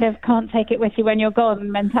that kind of can't take it with you when you're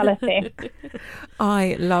gone mentality.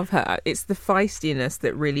 I love her. It's the feistiness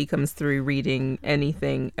that really comes through reading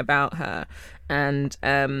anything about her. And,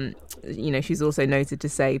 she's also noted to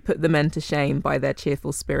say, put the men to shame by their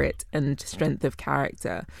cheerful spirit and strength of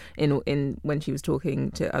character in when she was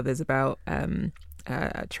talking to others about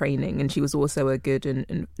training. And she was also a good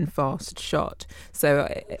and fast shot. So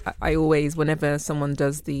I always, whenever someone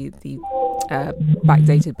does the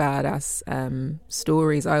backdated badass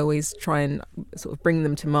stories, I always try and sort of bring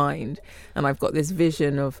them to mind. And I've got this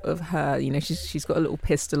vision of her, she's got a little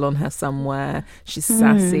pistol on her somewhere, she's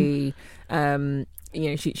sassy,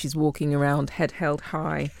 she's walking around head held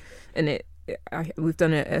high, and we've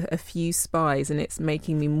done a few spies, and it's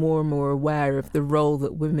making me more and more aware of the role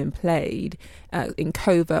that women played in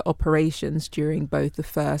covert operations during both the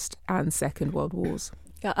First and Second World Wars.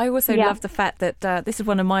 Yeah, I also love the fact that this is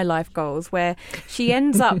one of my life goals, where she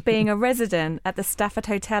ends up being a resident at the Stafford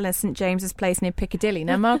Hotel in St James's Place near Piccadilly.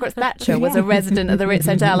 Now, Margaret Thatcher was a resident at the Ritz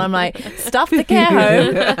Hotel. I'm like, stuff the care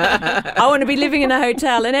home. I want to be living in a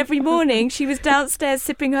hotel. And every morning she was downstairs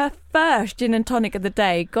sipping her first gin and tonic of the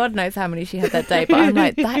day. God knows how many she had that day. But I'm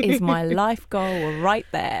like, that is my life goal right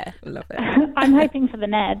there. Love it. I'm hoping for the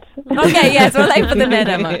Ned. Okay, yes, we'll aim for the Ned,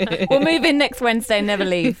 Emma. We'll move in next Wednesday and never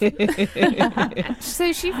leave.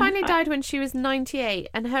 So she finally died when she was 98,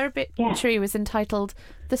 and her obituary was entitled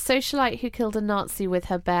 "The Socialite Who Killed a Nazi with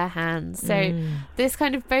Her Bare Hands." So this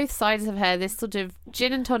kind of both sides of her, this sort of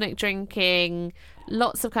gin and tonic drinking,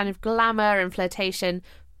 lots of kind of glamour and flirtation,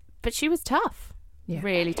 but she was tough,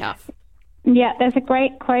 really tough. Yeah, there's a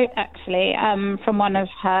great quote actually from one of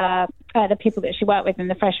her the people that she worked with in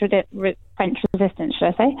the French Resistance, should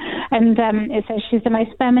I say? And it says, "She's the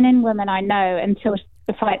most feminine woman I know until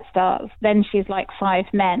the fight starts. Then she's like 5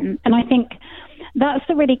 men." And I think that's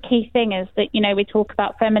the really key thing, is that, we talk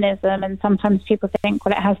about feminism, and sometimes people think,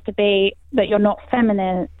 well, it has to be that you're not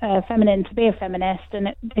feminine to be a feminist.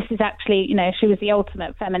 And this is actually, she was the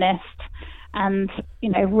ultimate feminist, and,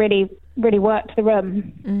 really, really worked the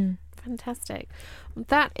room. Fantastic.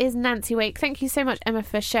 That is Nancy Wake. Thank you so much, Emma,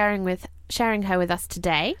 for sharing her with us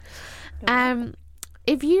today.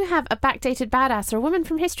 If you have a backdated badass or a woman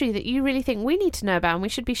from history that you really think we need to know about and we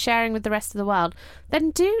should be sharing with the rest of the world, then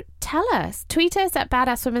do tell us. Tweet us at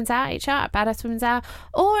Badass Women's Hour, HR at Badass Women's Hour,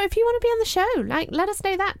 or if you want to be on the show, let us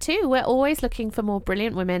know that too. We're always looking for more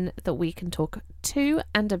brilliant women that we can talk to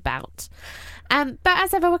and about. But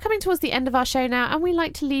as ever, we're coming towards the end of our show now, and we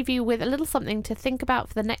like to leave you with a little something to think about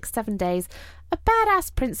for the next 7 days. A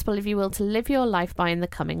badass principle, if you will, to live your life by in the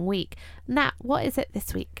coming week. Nat, what is it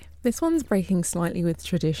this week? This one's breaking slightly with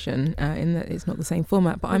tradition in that it's not the same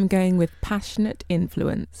format, but I'm going with passionate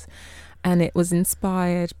influence. And it was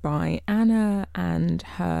inspired by Anna and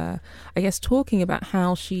her, I guess, talking about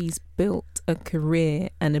how she's built a career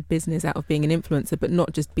and a business out of being an influencer, but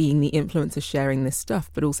not just being the influencer sharing this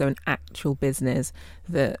stuff, but also an actual business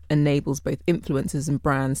that enables both influencers and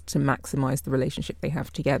brands to maximize the relationship they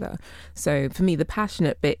have together. So for me, the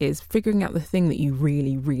passionate bit is figuring out the thing that you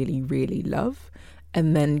really, really, really love,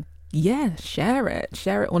 and then share it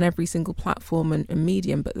on every single platform and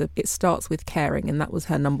medium, but it starts with caring, and that was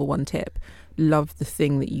her number one tip. Love the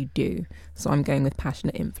thing that you do. So I'm going with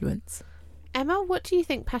passionate influence. Emma, what do you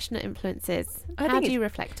think passionate influence is? How do you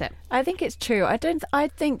reflect it? I think it's true. I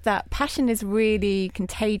think that passion is really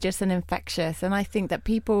contagious and infectious, and I think that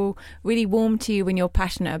people really warm to you when you're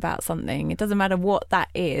passionate about something. It doesn't matter what that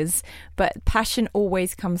is, but passion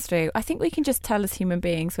always comes through. I think we can just tell as human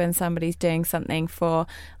beings when somebody's doing something for,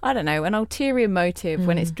 I don't know, an ulterior motive,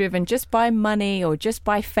 when it's driven just by money or just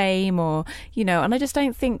by fame, or, and I just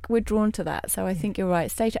don't think we're drawn to that. So I think you're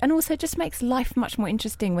right, stage. And also it just makes life much more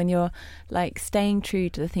interesting when you're staying true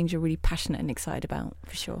to the things you're really passionate and excited about,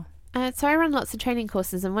 for sure. So I run lots of training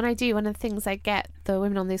courses, and when I do, one of the things I get the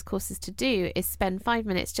women on those courses to do is spend 5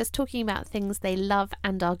 minutes just talking about things they love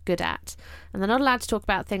and are good at. And they're not allowed to talk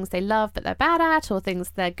about things they love but they're bad at, or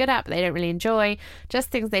things they're good at but they don't really enjoy,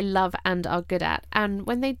 just things they love and are good at. And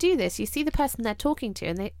when they do this, you see the person they're talking to,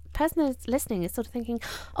 and the person that's listening is sort of thinking,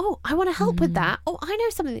 oh, I want to help with that. Oh, I know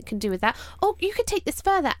something that can do with that. Oh, you could take this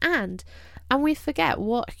further. And we forget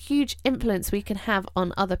what huge influence we can have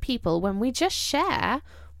on other people when we just share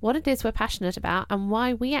what it is we're passionate about and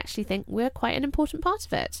why we actually think we're quite an important part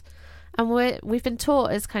of it. And we've been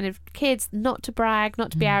taught as kind of kids not to brag, not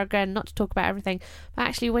to be arrogant, not to talk about everything. But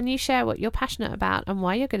actually, when you share what you're passionate about and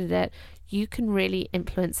why you're good at it, you can really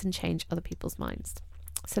influence and change other people's minds.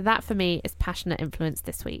 So that for me is passionate influence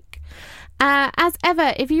this week. As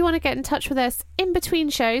ever, if you want to get in touch with us in between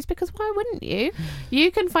shows, because why wouldn't you?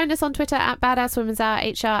 You can find us on Twitter at Badass Women's Hour,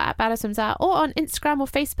 HR at Badass Women's Hour, or on Instagram or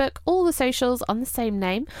Facebook, all the socials on the same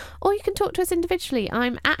name. Or you can talk to us individually.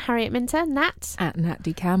 I'm at Harriet Minter, Nat at Nat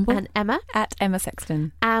D. Campbell, and Emma at Emma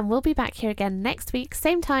Sexton. And we'll be back here again next week,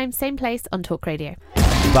 same time, same place on Talk Radio.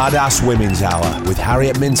 Badass Women's Hour with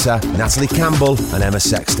Harriet Minter, Natalie Campbell and Emma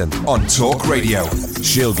Sexton on Talk Radio.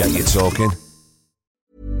 She'll get you talking.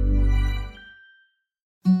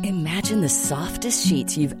 Imagine the softest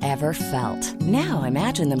sheets you've ever felt. Now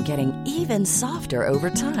imagine them getting even softer over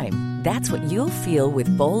time. That's what you'll feel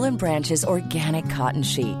with Boll & Branch's organic cotton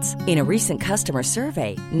sheets. In a recent customer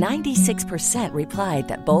survey, 96% replied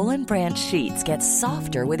that Boll & Branch sheets get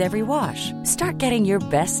softer with every wash. Start getting your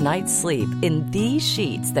best night's sleep in these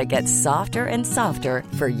sheets that get softer and softer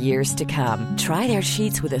for years to come. Try their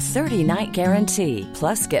sheets with a 30-night guarantee.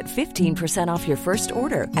 Plus, get 15% off your first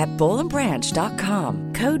order at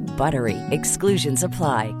bollandbranch.com. Code BUTTERY. Exclusions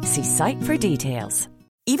apply. See site for details.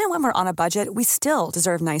 Even when we're on a budget, we still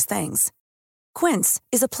deserve nice things. Quince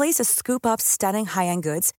is a place to scoop up stunning high-end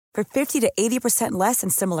goods for 50 to 80% less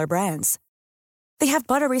than similar brands. They have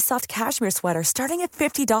buttery soft cashmere sweaters starting at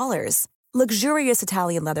 $50, luxurious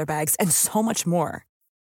Italian leather bags, and so much more.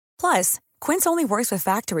 Plus, Quince only works with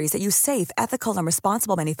factories that use safe, ethical, and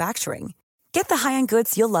responsible manufacturing. Get the high-end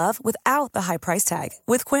goods you'll love without the high price tag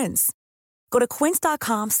with Quince. Go to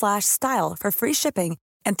quince.com/style for free shipping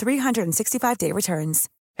and 365-day returns.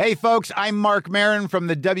 Hey, folks, I'm Mark Maron from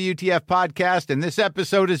the WTF Podcast, and this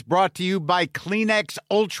episode is brought to you by Kleenex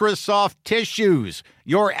Ultra Soft Tissues,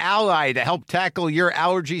 your ally to help tackle your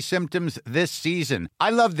allergy symptoms this season. I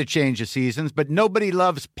love the change of seasons, but nobody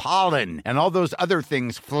loves pollen and all those other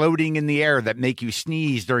things floating in the air that make you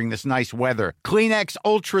sneeze during this nice weather. Kleenex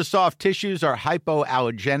Ultra Soft Tissues are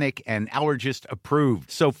hypoallergenic and allergist approved,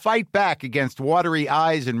 so fight back against watery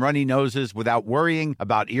eyes and runny noses without worrying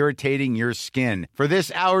about irritating your skin. For this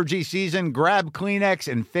allergy season, grab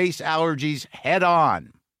Kleenex and face allergies head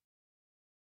on.